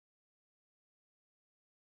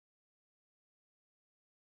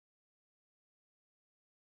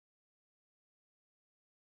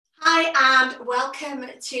Hi and welcome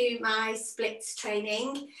to my splits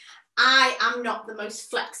training. I am not the most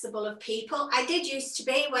flexible of people. I did used to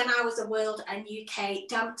be when I was a world and UK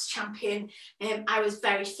dance champion. I was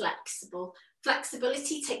very flexible.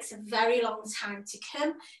 Flexibility takes a very long time to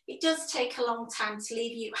come. It does take a long time to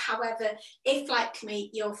leave you. However, if like me,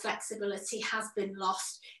 your flexibility has been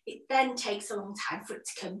lost, it then takes a long time for it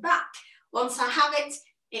to come back. Once I have it,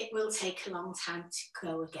 it will take a long time to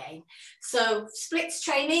go again. So splits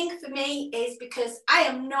training for me is because I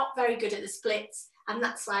am not very good at the splits, and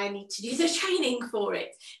that's why I need to do the training for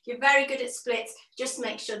it. If you're very good at splits, just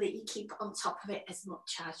make sure that you keep on top of it as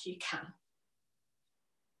much as you can.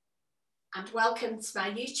 And welcome to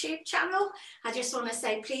my YouTube channel. I just want to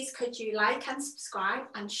say, please could you like and subscribe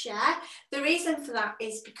and share. The reason for that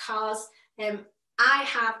is because I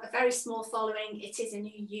have a very small following. It is a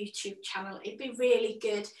new YouTube channel. It'd be really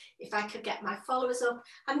good if I could get my followers up,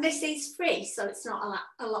 and this is free, so it's not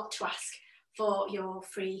a lot to ask for your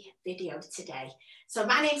free video today. So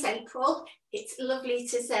my name's April. It's lovely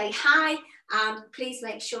to say hi, and please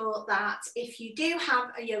make sure that if you do have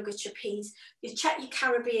a yoga trapeze, you check your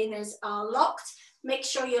carabiners are locked, make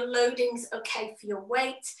sure your loading's okay for your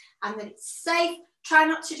weight and that it's safe. Try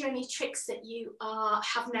not to do any tricks that you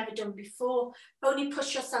have never done before. Only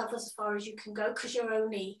push yourself as far as you can go, because you're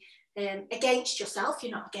only against yourself.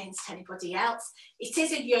 You're not against anybody else. It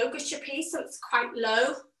is a yoga trapeze, so it's quite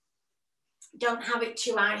low. Don't have it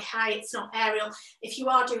too high. It's not aerial. If you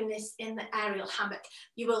are doing this in the aerial hammock,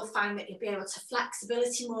 you will find that you'll be able to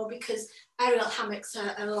flexibility more, because aerial hammocks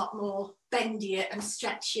are a lot more bendier and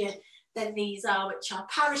stretchier than these are, which are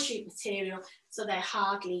parachute material, so they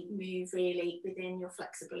hardly move really within your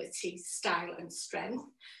flexibility, style and strength.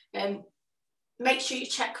 Make sure you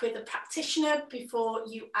check with a practitioner before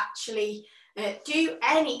you actually do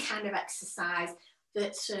any kind of exercise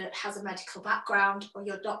that has a medical background, or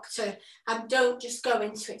your doctor, and don't just go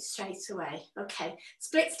into it straight away. Okay,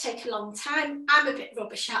 splits take a long time. I'm a bit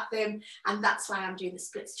rubbish at them, and that's why I'm doing the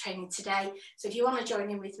splits training today. So if you want to join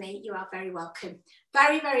in with me, you are very welcome.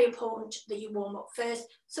 Very, very important that you warm up first.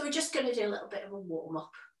 So we're just going to do a little bit of a warm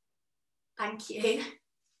up. Thank you.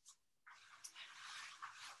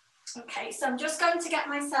 Okay, so I'm just going to get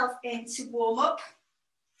myself into warm up.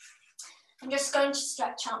 I'm just going to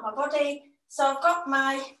stretch out my body. So I've got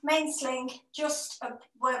my main sling just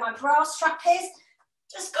where my bra strap is.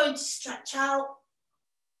 Just going to stretch out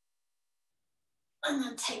and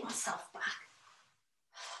then take myself back.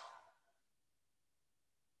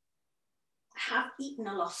 I have eaten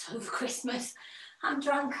a lot over Christmas and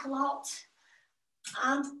drank a lot,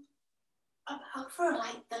 and about for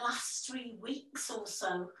like the last 3 weeks or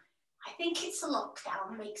so, I think it's a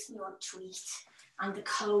lockdown makes me want to eat, and the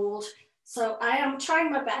cold. So I am trying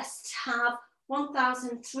my best to have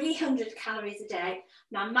 1,300 calories a day.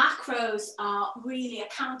 My macros are really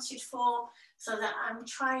accounted for, so that I'm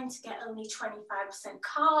trying to get only 25%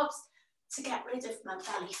 carbs to get rid of my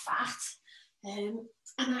belly fat. And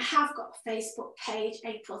I have got a Facebook page,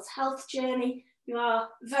 April's Health Journey. You are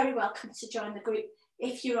very welcome to join the group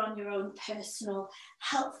if you're on your own personal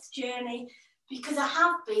health journey, because I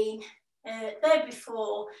have been there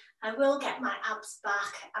before. I will get my abs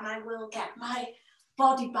back, and I will get my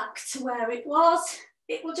body back to where it was.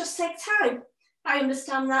 It will just take time. I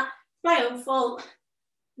understand that. My own fault.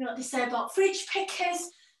 You know what they say about fridge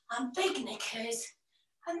pickers and big knickers,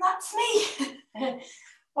 and that's me.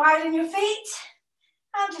 Widen your feet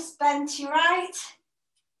and just bend to your right,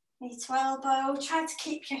 knee to elbow. Try to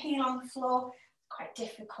keep your heel on the floor. Quite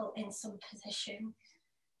difficult in some positions.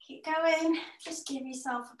 Keep going. Just give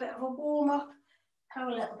yourself a bit of a warm up. Go a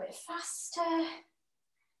little bit faster.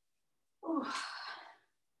 Ooh.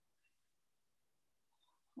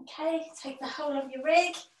 Okay, take the whole of your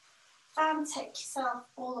rig and take yourself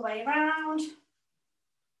all the way around.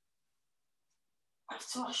 I have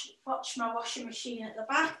to watch my washing machine at the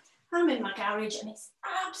back. I'm in my garage and it's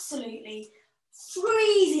absolutely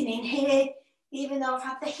freezing in here, even though I've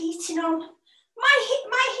had the heating on.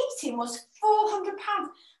 My heating was £400.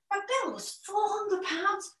 My bill was £400.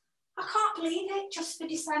 I can't believe it, just for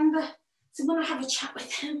December. So I'm going to have a chat with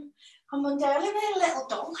him on Monday. I live in a little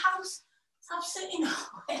dollhouse. It's absolutely no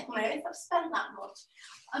way on earth I've spent that much.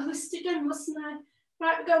 I must have done, mustn't I?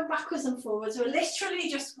 Right, we're going backwards and forwards. We're literally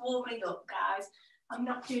just warming up, guys. I'm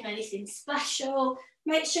not doing anything special.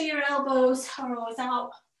 Make sure your elbows are always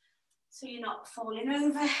out so you're not falling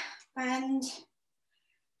over. Bend.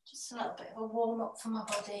 Just a little bit of a warm up for my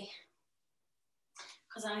body,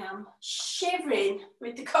 because I am shivering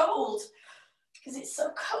with the cold, because it's so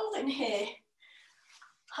cold in here.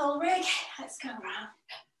 Whole rig, let's go around.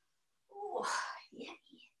 Oh, yeah.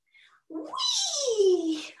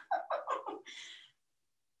 Whee!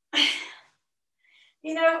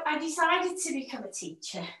 You know, I decided to become a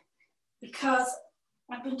teacher because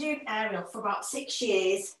I've been doing aerial for about 6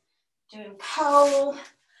 years, doing pole,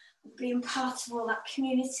 being part of all that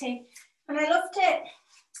community, and I loved it.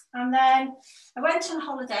 And then I went on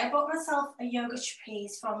holiday. I bought myself a yoga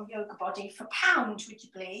trapeze from Yoga Body for £1, would you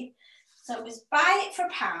believe? So it was buy it for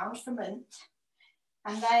 £1 for a month,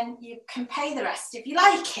 and then you can pay the rest if you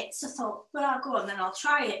like it. So I thought, well, I'll go on, then I'll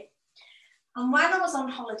try it. And when I was on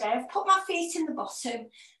holiday, I've put my feet in the bottom.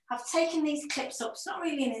 I've taken these clips up. It's not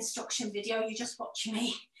really an instruction video, you're just watching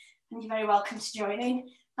me, and you're very welcome to join in.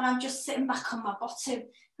 And I'm just sitting back on my bottom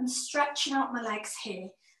and stretching out my legs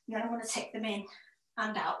here. And then I'm going to take them in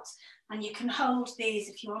and out. And you can hold these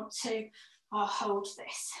if you want to, or hold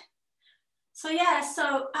this. So yeah,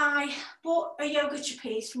 so I bought a yoga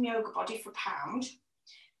trapeze from Yoga Body for £1.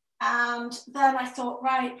 And then I thought,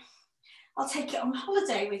 right, I'll take it on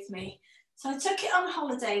holiday with me. So I took it on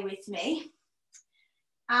holiday with me,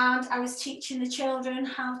 and I was teaching the children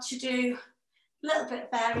how to do a little bit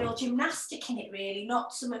of aerial gymnastic in it, really,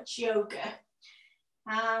 not so much yoga.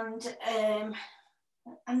 And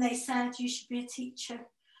they said, you should be a teacher.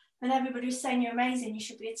 And everybody was saying, you're amazing, you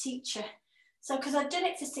should be a teacher. So because I'd done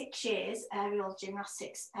it for 6 years, aerial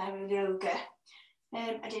gymnastics, aerial yoga,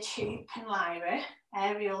 I did hoop and lyra,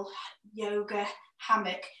 aerial yoga,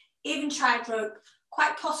 hammock, even tried rope,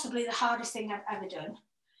 quite possibly the hardest thing I've ever done,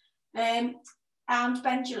 and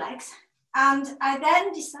bend your legs. And I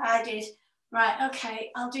then decided, right,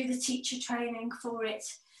 okay, I'll do the teacher training for it.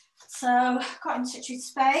 So got in touch with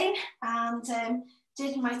Spain and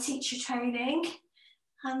did my teacher training,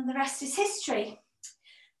 and the rest is history.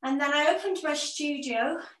 And then I opened my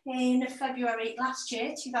studio in February last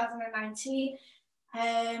year, 2019,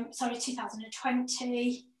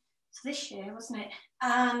 2020, so this year, wasn't it?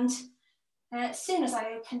 And as soon as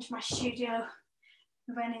I opened my studio,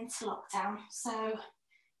 we went into lockdown. So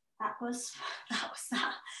that was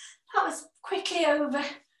that. That was quickly over.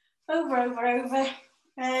 So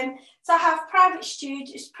I have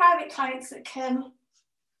private clients that come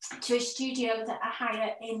to a studio that I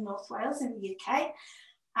hire in North Wales in the UK,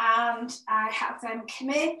 and I have them come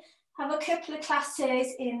in, have a couple of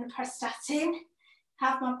classes in Prestatyn,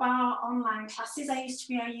 have my bar online classes. I used to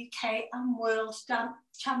be a UK and world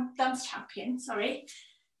dance champion, sorry.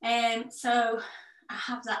 So I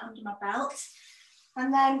have that under my belt.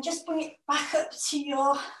 And then just bring it back up to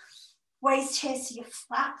your waist here so you're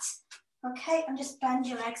flat. Okay, and just bend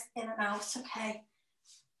your legs in and out, okay?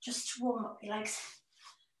 Just to warm up your legs.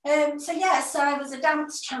 So yeah, so I was a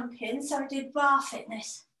dance champion, so I did bar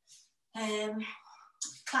fitness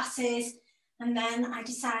classes, and then I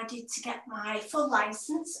decided to get my full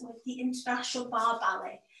license with the International Bar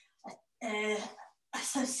Ballet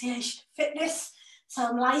Association of Fitness. So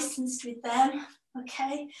I'm licensed with them,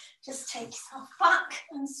 okay? Just take yourself back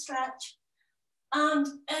and stretch. And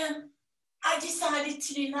I decided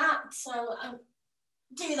to do that, so I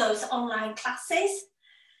do those online classes,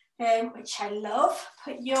 which I love.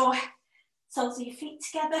 Put your soles of your feet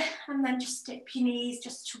together and then just dip your knees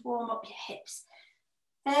just to warm up your hips.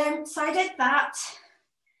 So I did that.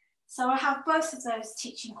 So I have both of those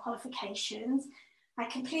teaching qualifications. I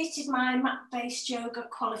completed my mat-based yoga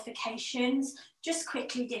qualifications. Just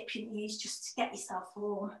quickly dip your knees just to get yourself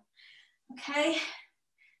warm. Okay,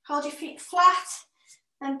 hold your feet flat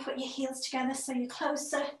and put your heels together so you're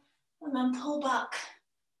closer, and then pull back.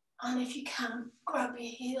 And if you can, grab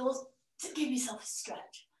your heels to give yourself a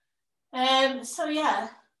stretch. So yeah,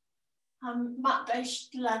 I'm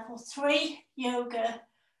mat-based level 3 yoga.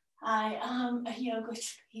 I am a yoga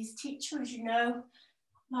trapeze teacher, as you know.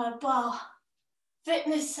 I'm a bar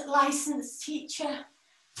fitness licensed teacher.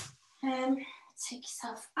 Take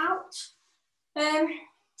yourself out. I'm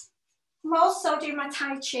also doing my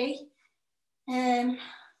Tai Chi,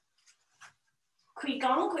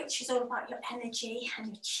 Qigong, which is all about your energy and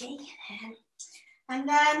your chi. And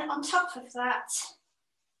then on top of that,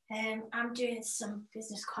 I'm doing some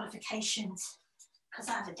business qualifications because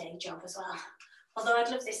I have a day job as well. Although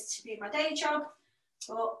I'd love this to be my day job,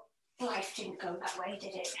 but life didn't go that way,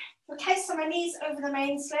 did it? Okay, so my knees over the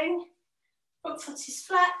main sling, front foot is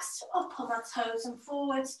flexed, up on my toes and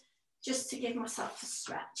forwards, just to give myself a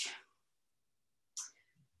stretch.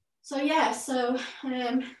 So yeah, so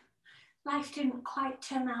life didn't quite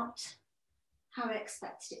turn out how I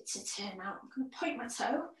expected it to turn out. I'm going to point my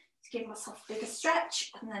toe to give myself a bigger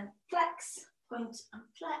stretch, and then flex, point and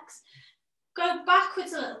flex. Go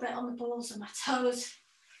backwards a little bit on the balls of my toes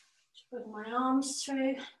to bring my arms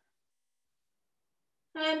through.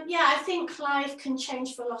 Yeah, I think life can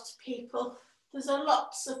change for a lot of people. There's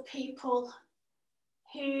lots of people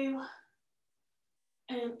who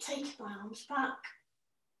take a bounce back.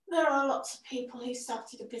 There are lots of people who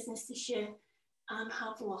started a business this year and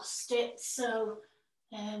have lost it, so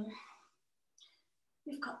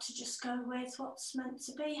we've got to just go with what's meant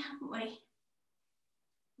to be, haven't we?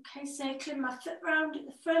 Okay, circling my foot round at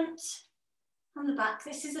the front and the back.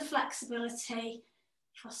 This is a flexibility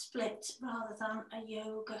for split rather than a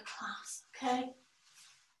yoga class, okay?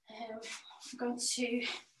 I'm going to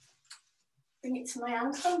bring it to my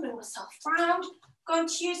ankle and bring myself round. I'm going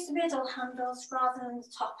to use the middle handles rather than the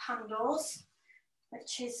top handles,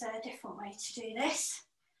 which is a different way to do this.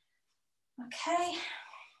 Okay,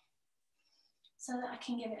 so that I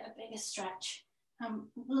can give it a bigger stretch and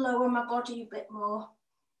lower my body a bit more.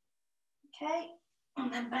 Okay,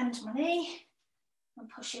 and then bend my knee and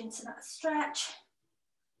push into that stretch.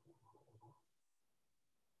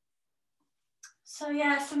 So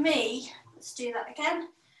yeah, for me, let's do that again.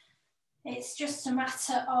 It's just a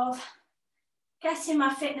matter of getting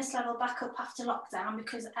my fitness level back up after lockdown,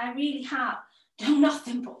 because I really have done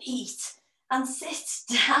nothing but eat and sit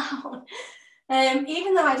down.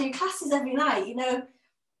 Even though I do classes every night, you know,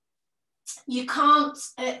 you can't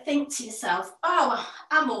think to yourself, oh,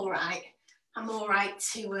 I'm all right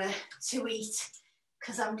to eat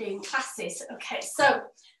because I'm doing classes. Okay, so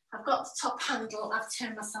I've got the top handle, I've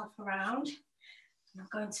turned myself around, and I'm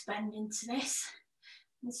going to bend into this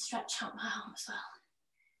and stretch out my arm as well.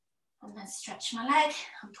 And then stretch my leg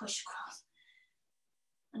and push across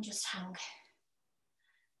and just hang.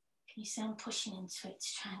 Can you see I'm pushing into it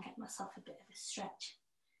to try and get myself a bit of a stretch?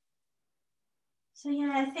 So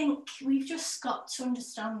yeah, I think we've just got to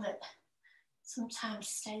understand that sometimes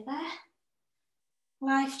stay there.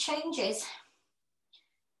 Life changes.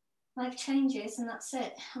 Life changes and that's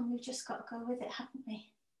it. And we've just got to go with it, haven't we?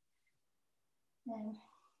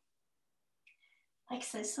 Like I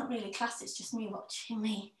said, it's not really class, it's just me watching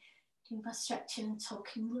me doing my stretching and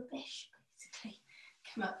talking rubbish, basically.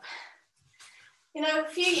 Come up. You know, a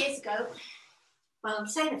few years ago, well, I'm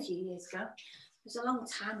saying a few years ago, it was a long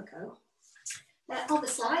time ago. Other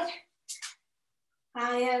slide.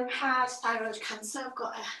 I had thyroid cancer. I've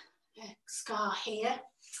got a scar here.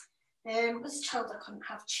 I was told I couldn't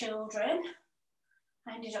have children.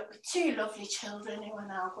 I ended up with two lovely children who are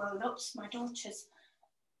now grown up. So my daughter's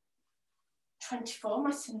 24,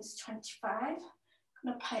 my son's 25. I'm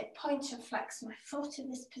going to point and flex my foot in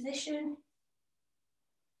this position.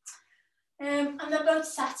 And they're both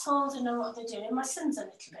settled and know what they're doing. My son's a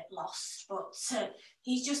little bit lost, but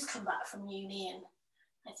he's just come back from uni, and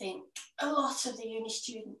I think a lot of the uni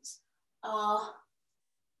students are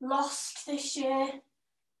lost this year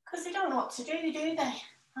because they don't know what to do they?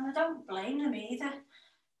 And I don't blame them either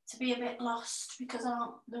to be a bit lost, because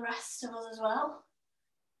aren't the rest of us as well?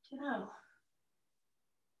 Do you know?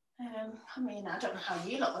 I mean, I don't know how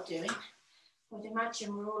you lot are doing. I would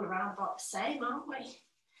imagine we're all around about the same, aren't we?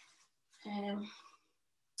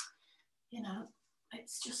 You know,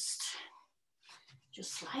 it's just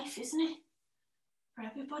life, isn't it? For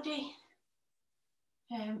everybody.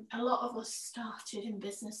 A lot of us started in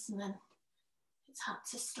business and then it's had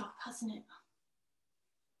to stop, hasn't it?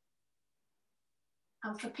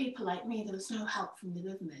 And for people like me, there was no help from the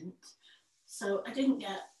government. So I'm going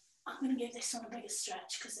to give this one a bigger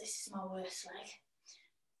stretch because this is my worst leg.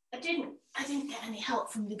 I didn't get any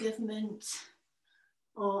help from the government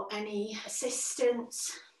or any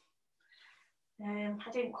assistance. I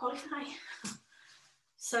didn't qualify.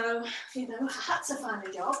 So, you know, I had to find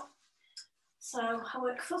a job. So I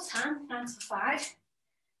work full time, 9 to 5.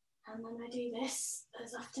 And then I do this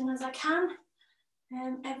as often as I can,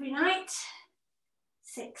 every night,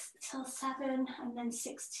 6 till 7, and then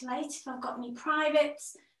 6 till 8 if I've got any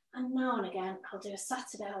privates. And now and again, I'll do a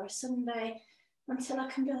Saturday or a Sunday until I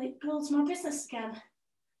can build my business again.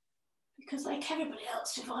 Because like everybody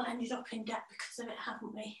else, we've all ended up in debt because of it,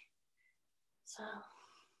 haven't we? So,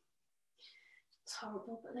 it's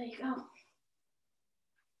horrible, but there you go.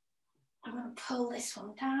 I'm going to pull this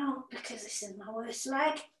one down because this is my worst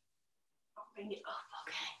leg. I'll bring it up,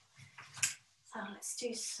 okay. So let's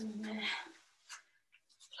do some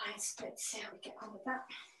flying splits, see how we get on with that.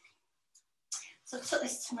 So I took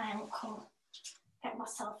this to my ankle, get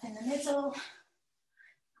myself in the middle.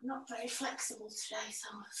 I'm not very flexible today, so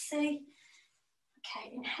we'll see.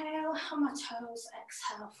 Okay, inhale on my toes,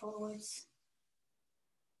 exhale forwards.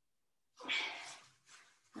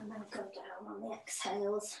 And then go down on the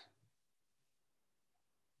exhales.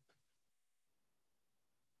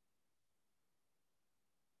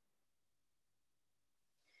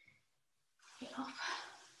 Get up,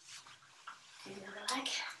 do the other leg.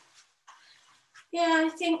 Yeah, I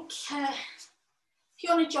think if you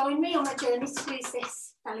want to join me on my journey to lose this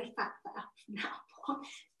belly fat that I've now put on.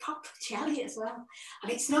 Proper jelly as well.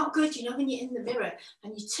 And it's not good, you know, when you're in the mirror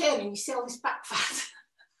and you turn and you see all this back fat.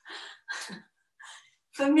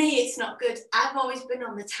 For me, it's not good. I've always been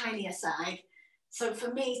on the tinier side. So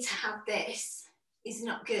for me to have this is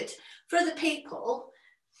not good. For other people,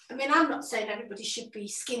 I mean, I'm not saying everybody should be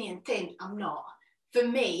skinny and thin. I'm not. For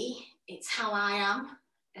me, it's how I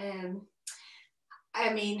am.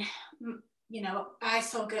 I mean, you know, I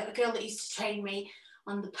saw a girl that used to train me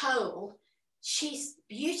on the pole. She's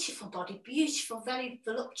beautiful body, beautiful, very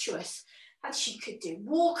voluptuous. And she could do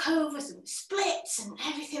walkovers and splits and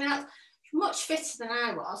everything else. Much fitter than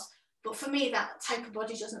I was. But for me, that type of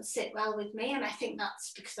body doesn't sit well with me. And I think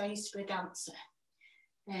that's because I used to be a dancer.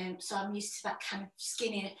 So I'm used to that kind of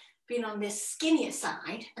skinnier, being on this skinnier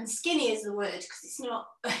side. And skinny is the word because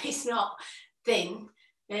it's not thin.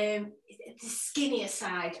 The skinnier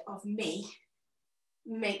side of me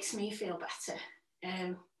makes me feel better.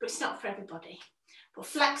 But it's not for everybody. But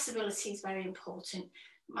flexibility is very important,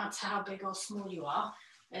 no matter how big or small you are.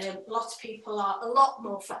 A lot of people are a lot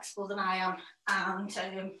more flexible than I am, and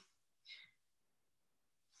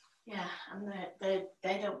yeah, and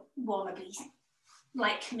they don't want to be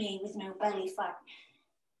like me with no belly fat.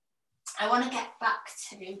 I want to get back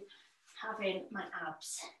to having my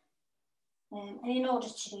abs, and in order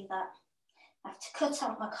to do that, I have to cut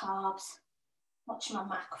out my carbs, watch my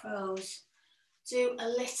macros, do a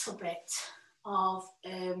little bit of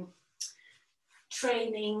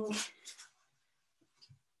training.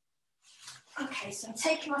 Okay, so I'm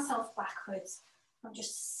taking myself backwards. I'm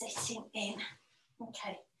just sitting in.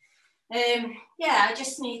 Okay. Yeah, I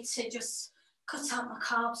just need to just cut out my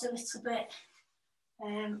carbs a little bit.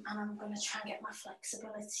 And I'm going to try and get my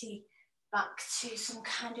flexibility back to some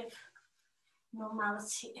kind of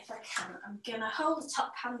normality if I can. I'm going to hold the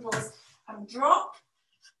top handles and drop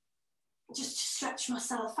just to stretch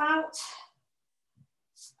myself out.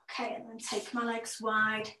 Okay, and then take my legs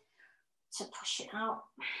wide to push it out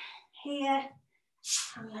here,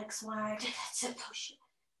 and legs wide to push it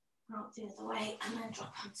out the other way, and then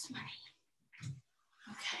drop onto my knee.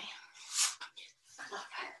 Okay. So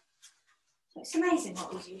it's amazing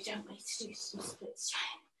what we do, don't we, to do some split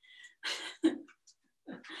strain.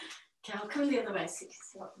 Okay, I'll come the other way so you can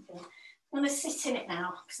see what I'm doing. I'm going to sit in it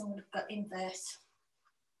now because I'm going to invert.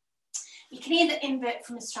 You can either invert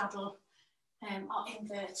from a straddle or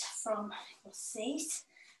invert from your seat.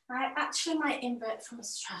 I actually might invert from a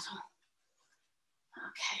straddle.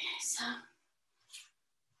 Okay, so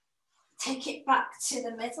take it back to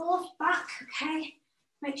the middle of back, okay?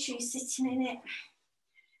 Make sure you're sitting in it.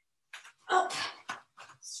 Up,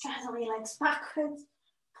 straddle your legs backwards,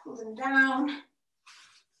 pull them down.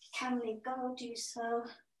 If you can leave go, do so.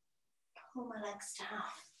 Pull my legs down.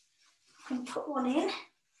 I can put one in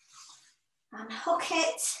and hook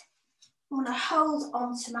it. I'm going to hold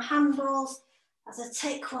onto my handles as I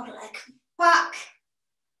take one leg back.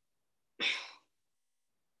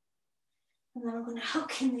 And then I'm going to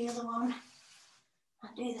hook in the other one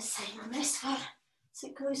and do the same on this one. So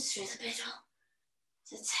it goes through the middle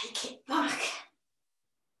to take it back.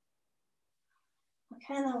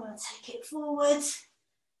 Okay, then I'm going to take it forwards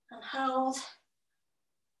and hold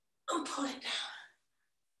and pull it down.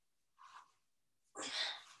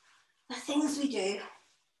 The things we do,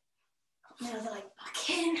 put the other leg back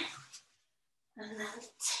in and then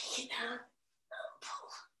take it down and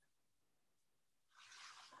pull.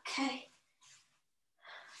 Okay.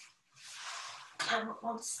 Climb up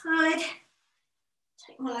one side,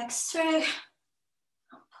 take my legs through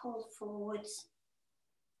and pull forwards.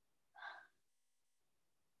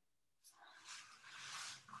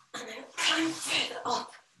 And then climb further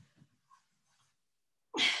up.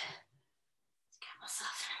 Let's get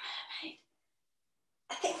myself in a mermaid.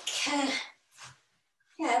 I think,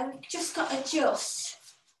 yeah, we've just got to adjust.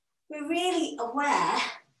 We're really aware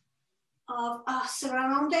of our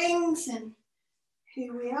surroundings and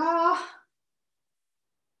who we are.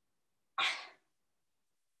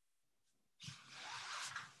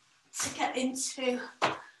 To get into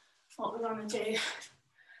what we want to do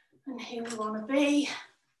and who we want to be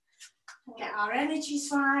and get our energies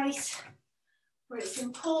right. Where it's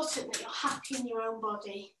important that you're happy in your own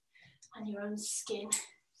body and your own skin.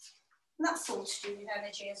 And that's all to do with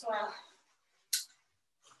energy as well.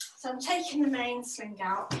 So I'm taking the main sling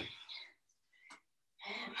out.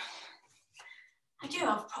 I do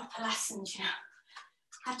have proper lessons, you know.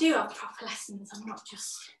 I do have proper lessons. I'm not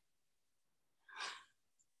just...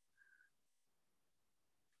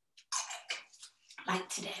 like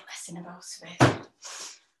today, lesson about Smith. Okay.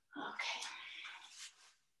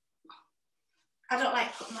 I don't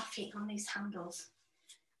like putting my feet on these handles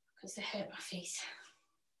because they hurt my feet.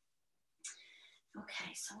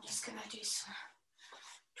 Okay, so I'm just going to do some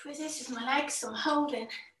twizzles with my legs. So I'm holding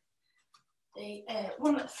the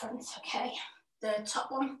one at the front, okay, the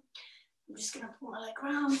top one. I'm just going to pull my leg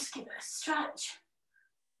round, give it a stretch.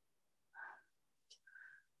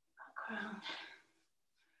 Back round.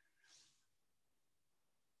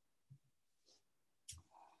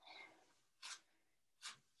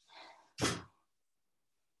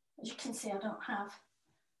 As you can see, I don't have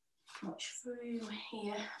much room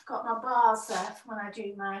here. I've got my bars there for when I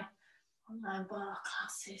do my online bar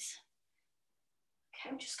classes. Okay,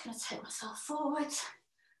 I'm just going to take myself forward.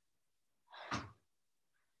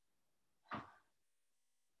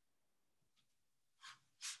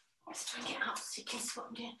 Let's try and get out so you can see what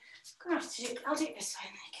I'm doing. I'm going to have to do, I'll do it this way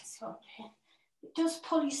and then you can see what I'm doing. It does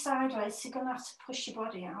pull you sideways, so you're going to have to push your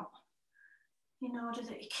body out in order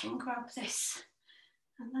that you can grab this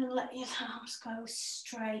and then let your arms go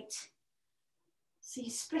straight. So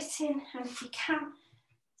you're splitting, and if you can,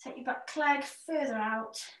 take your back leg further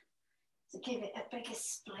out to give it a bigger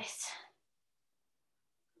split.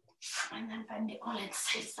 And then bend it all in,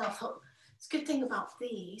 set yourself up. The good thing about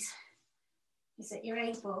these is that you're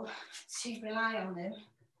able to rely on them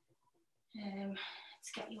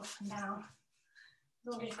to get you up and down.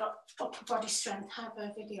 As long as you've got upper body strength, I have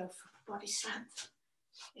a video for upper body strength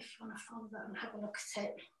if you want to follow that and have a look at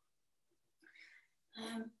it.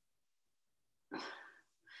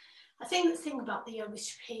 I think the thing about the yoga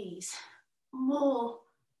trapeze, more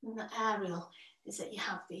than the aerial, is that you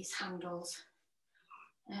have these handles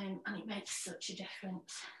and it makes such a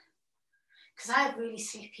difference. Because I have really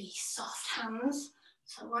sleepy, soft hands,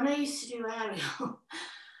 so when I used to do aerial,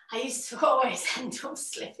 I used to always end up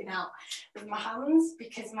slipping out with my hands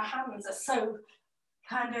because my hands are so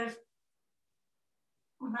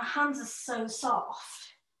my hands are so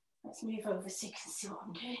soft. Let's move over so you can see what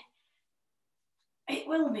I'm doing. It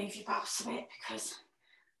will move you about a bit because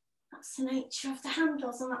that's the nature of the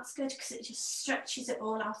handles, and that's good because it just stretches it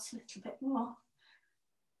all out a little bit more.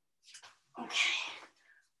 Okay.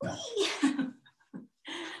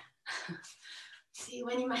 See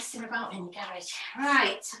when you're messing about in the garage.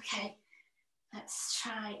 Right, okay. Let's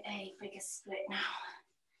try a bigger split now.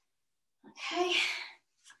 Okay.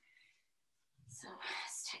 So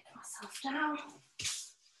let's take myself down.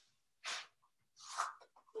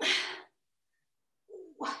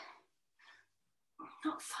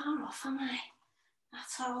 Not far off, am I?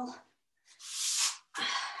 At all.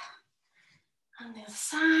 And the other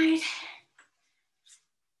side.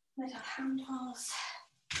 Little handles.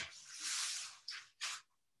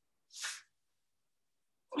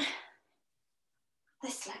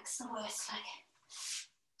 This leg's the worst leg.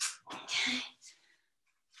 Okay.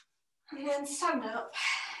 And then stand up.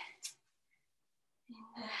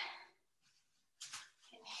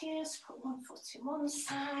 In here, so put one foot to one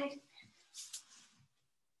side.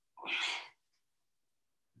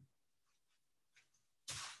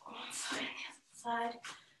 One foot on the other side.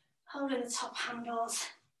 Holding the top handles.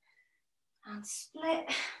 And split.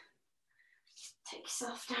 Take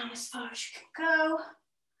yourself down as far as you can go.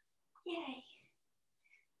 Yay.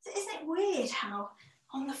 Isn't it weird how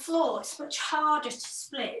on the floor it's much harder to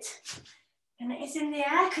split than it is in the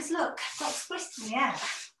air? Because look, I've got a split in the air.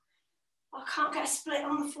 I can't get a split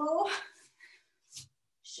on the floor.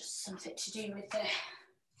 It's just something to do with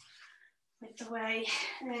the way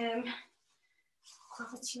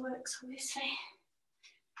gravity works, obviously.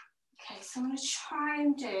 Okay, so I'm going to try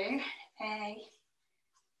and do a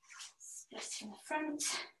split in the front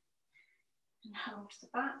and hold the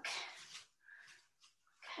back.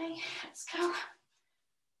 Okay, let's go.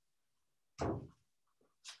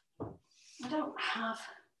 I don't have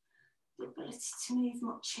the ability to move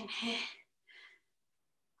much in here.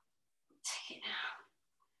 Take it now.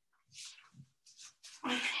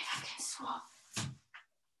 Even if I can swap.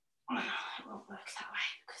 Oh no, it won't work that way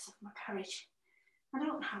because of my carriage. I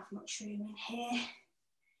don't have much room in here.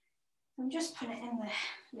 I'm just putting it in the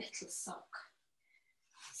little sock.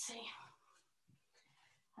 See?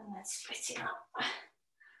 And then split it up.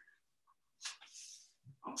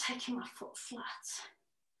 I'm taking my foot flat.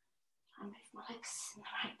 I move my legs in the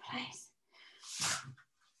right place.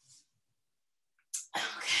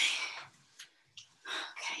 Okay.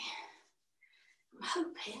 Okay. I'm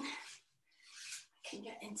hoping I can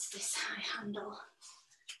get into this high handle.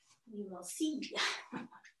 You will see.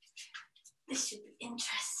 This should be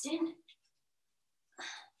interesting.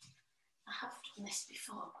 I have done this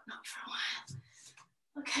before, but not for a while.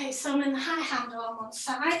 Okay, so I'm in the high handle on one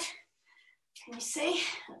side. Can you see?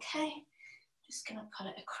 Okay, just going to pull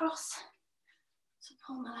it across. So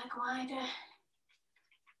pull my leg wider.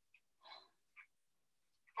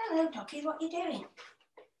 Hello, doggy, what are you doing?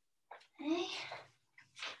 Okay.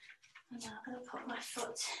 And now I'm going to put my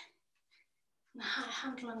foot and the high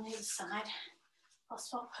handle on the other side. I'll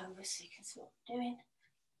swap over so you can see what I'm doing.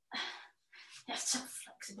 You have to have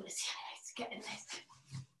flexibility to get in this.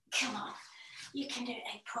 Come on, you can do it,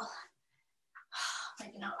 April.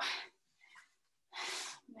 Maybe not.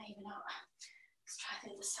 Maybe not. Let's try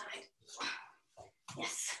the other side.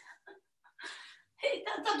 Yes.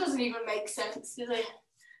 That doesn't even make sense, does it?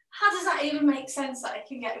 How does that even make sense that I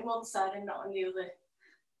can get in one side and not on the other?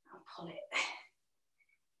 I'll pull it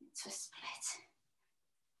into a split.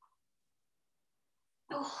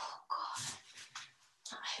 Oh, God.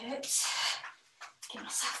 That hurts. Give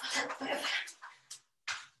myself a little bit of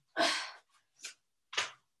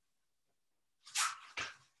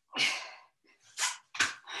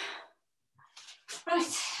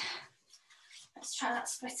right, let's try that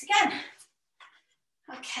split again.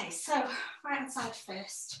 Okay, so right hand side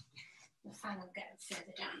first. You'll find I'm getting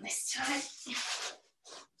further down this time.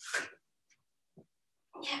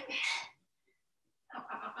 Yeah. Ow,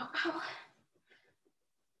 ow, ow, ow.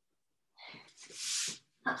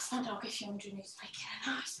 That's my dog if you're wondering who's making a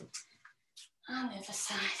noise. And the other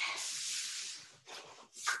side.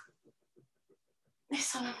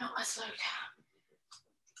 This one I'm not as low down.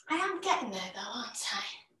 I am getting there though, aren't I?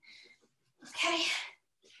 Okay.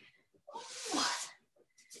 Ooh.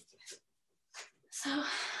 So,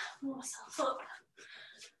 move myself up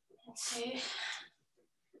into a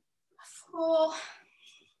 4.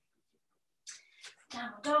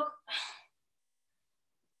 Downward dog.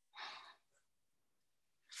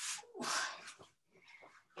 Ooh.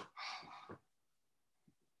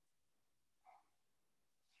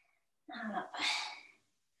 And up.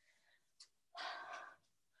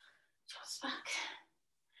 Shoulders back.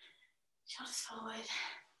 Shoulders forward.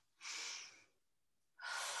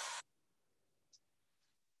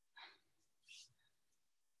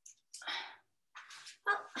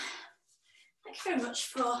 Well, thank you very much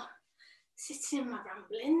for sitting in my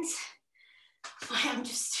ramblings. I am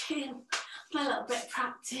just doing my little bit of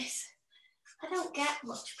practice. I don't get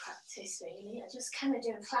much practice really, I just kind of do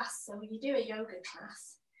a class. So when you do a yoga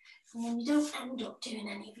class, and then you don't end up doing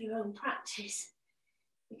any of your own practice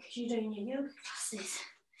because you're doing your yoga classes.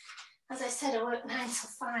 As I said, I work 9 till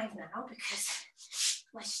 5 now because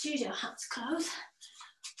my studio had to close.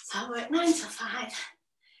 So I work 9 till 5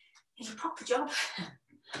 in a proper job.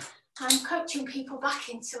 I'm coaching people back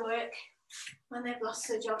into work when they've lost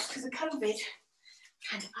their jobs because of COVID.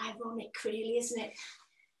 Kind of ironic really, isn't it?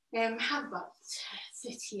 I have about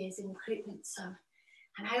 30 years in recruitment, so,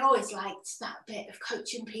 and I always liked that bit of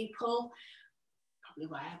coaching people, probably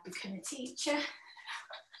why I've become a teacher.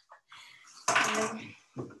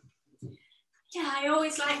 Yeah, I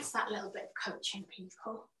always liked that little bit of coaching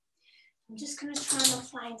people. I'm just going to try my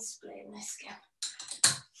flying split in this again.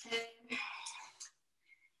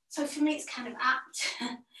 So for me, it's kind of apt.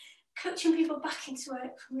 Coaching people back into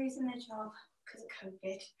work from losing their job because of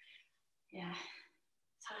COVID. Yeah.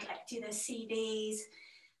 So I'd like to do their CVs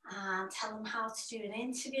and tell them how to do an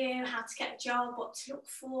interview, how to get a job, what to look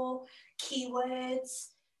for,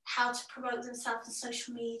 keywords, how to promote themselves on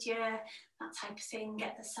social media, that type of thing,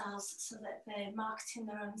 get themselves so that they're marketing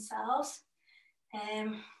their own selves.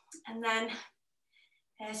 And then,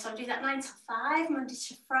 so I do that 9 till 5, Monday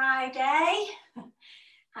to Friday.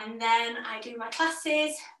 And then I do my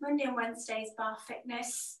classes, Monday and Wednesdays, bar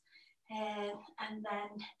fitness. And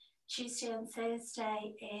then Tuesday and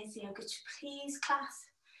Thursday is yoga to please class.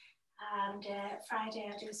 And Friday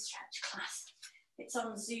I do a stretch class. It's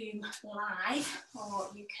on Zoom live, or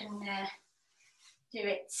you can do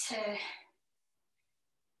it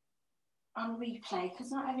on replay,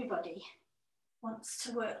 because not everybody wants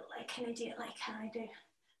to work like an idiot like I do.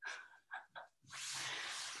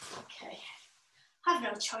 Okay. I have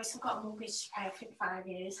no choice. I've got a mortgage to pay off in 5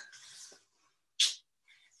 years.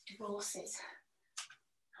 Divorces.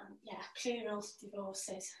 Yeah, plural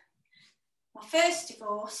divorces. My first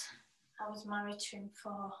divorce, I was married to him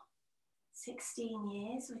for 16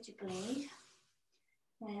 years, would you believe?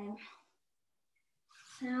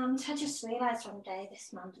 And I just realised one day,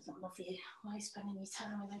 this man doesn't love you. Why are you spending your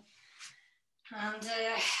time with him? And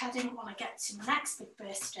I didn't want to get to my next big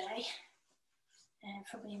birthday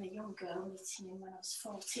from being a young girl, meeting him when I was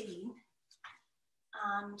 14,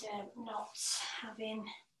 and not having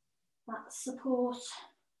that support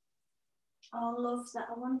or love that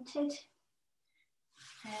I wanted.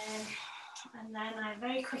 And then I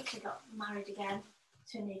very quickly got married again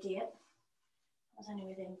to an idiot. I was only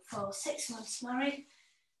with him for 6 months married.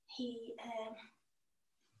 He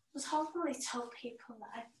was horrible. He told people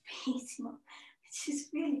that I'd beat him up, which is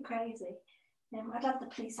really crazy. I'd had the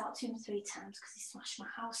police out to him 3 times because he smashed my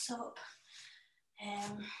house up.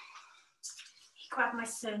 He grabbed my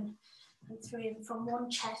son and threw him from one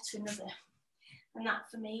chair to another. And that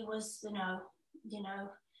for me was, for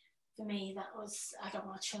me that was, I don't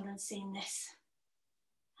want my children seeing this.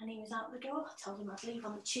 And he was out the door. I told him I'd leave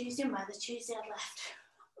on the Tuesday, and by the Tuesday I'd left.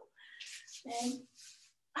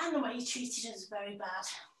 And the way he treated us was very bad.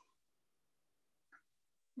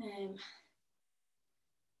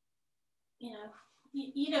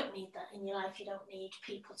 You don't need that in your life. You don't need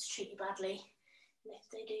people to treat you badly. And if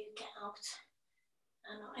they do, get out.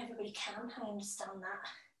 And not everybody can, I understand that.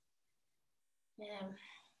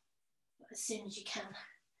 But as soon as you can,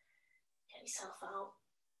 get yourself out.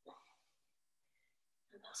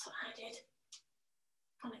 And that's what I did.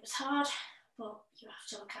 And it was hard, but you have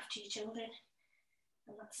to look after your children.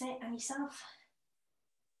 And that's it, and yourself.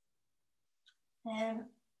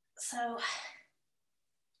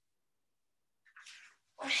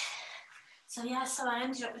 So I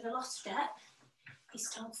ended up with a lot of debt. He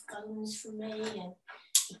stole guns from me, and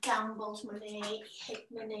he gambled money, he hid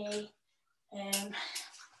money,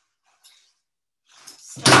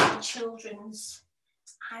 stole children's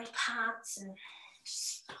iPads, and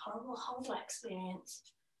just a horrible experience.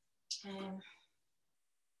 And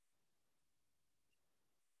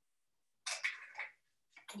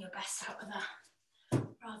you're best out of that,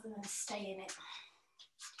 rather than stay in it,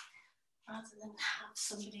 rather than have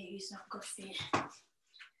somebody who's not good for you.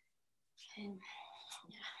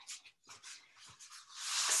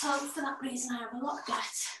 So for that reason, I have a lot of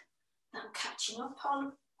debt that I'm catching up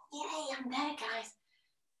on. Yay, I'm there, guys.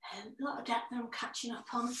 A lot of debt that I'm catching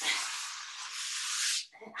up on.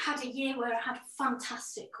 I had a year where I had a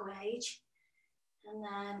fantastic wage, and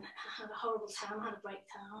then I had a horrible time, I had a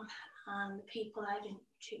breakdown, and the people there didn't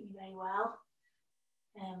treat me very well.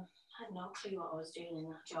 I had no clue what I was doing in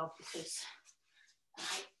that job, because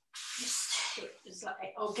it was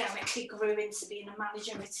like organically grew into being a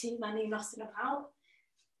manager of a team I knew nothing about.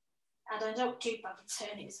 And I don't do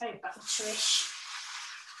badminton, it was very badminterish.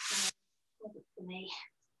 Wasn't for me.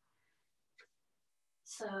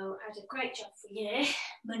 So I had a great job for a year,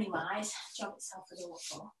 money-wise. The job itself was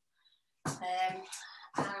awful.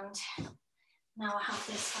 And now I have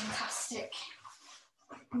this fantastic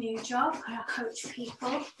new job where I coach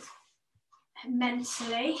people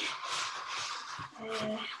mentally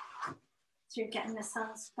through getting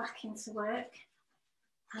themselves back into work.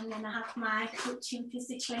 And then I have my coaching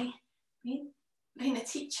physically, being a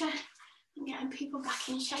teacher and getting people back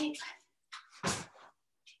in shape.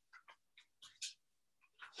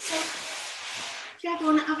 So if you ever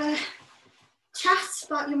want to have a chat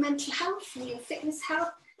about your mental health and your fitness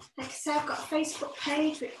health, like I said, I've got a Facebook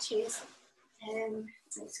page, which is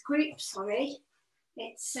it's a group, sorry.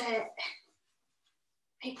 It's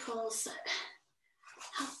people's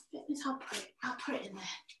health fitness. I'll put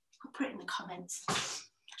it in the comments.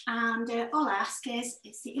 And all I ask is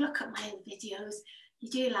that you look at my other videos, you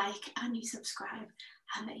do like and you subscribe,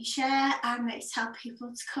 and that you share, and that you tell people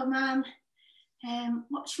to come and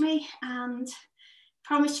watch me. And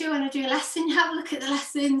promise you, when I do a lesson, you have a look at the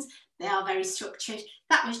lessons. They are very structured.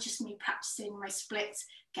 That was just me practicing my splits,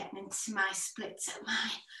 getting into my splits at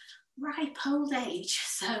my ripe old age.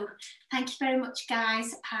 So thank you very much,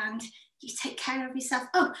 guys, and you take care of yourself.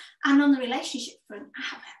 Oh, and on the relationship front, I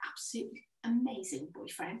have an absolutely amazing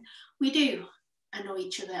boyfriend. We do annoy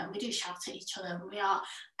each other and we do shout at each other. We are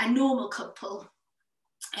a normal couple,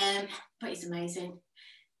 but he's amazing.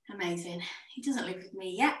 He doesn't live with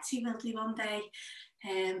me yet. He will do one day.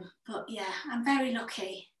 But yeah, I'm very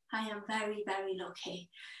lucky. I am very, very lucky.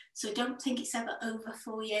 So don't think it's ever over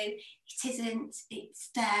for you. It isn't. It's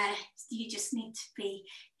there. You just need to be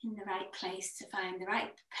in the right place to find the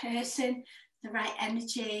right person, the right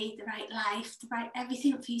energy, the right life, the right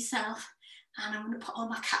everything for yourself. And I'm going to put all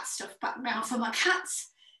my cat stuff back now for my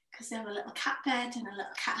cats, because they have a little cat bed and a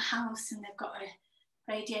little cat house, and they've got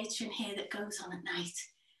a radiator in here that goes on at night.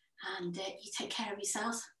 And you take care of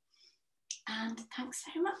yourself. And thanks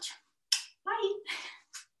very much. Bye.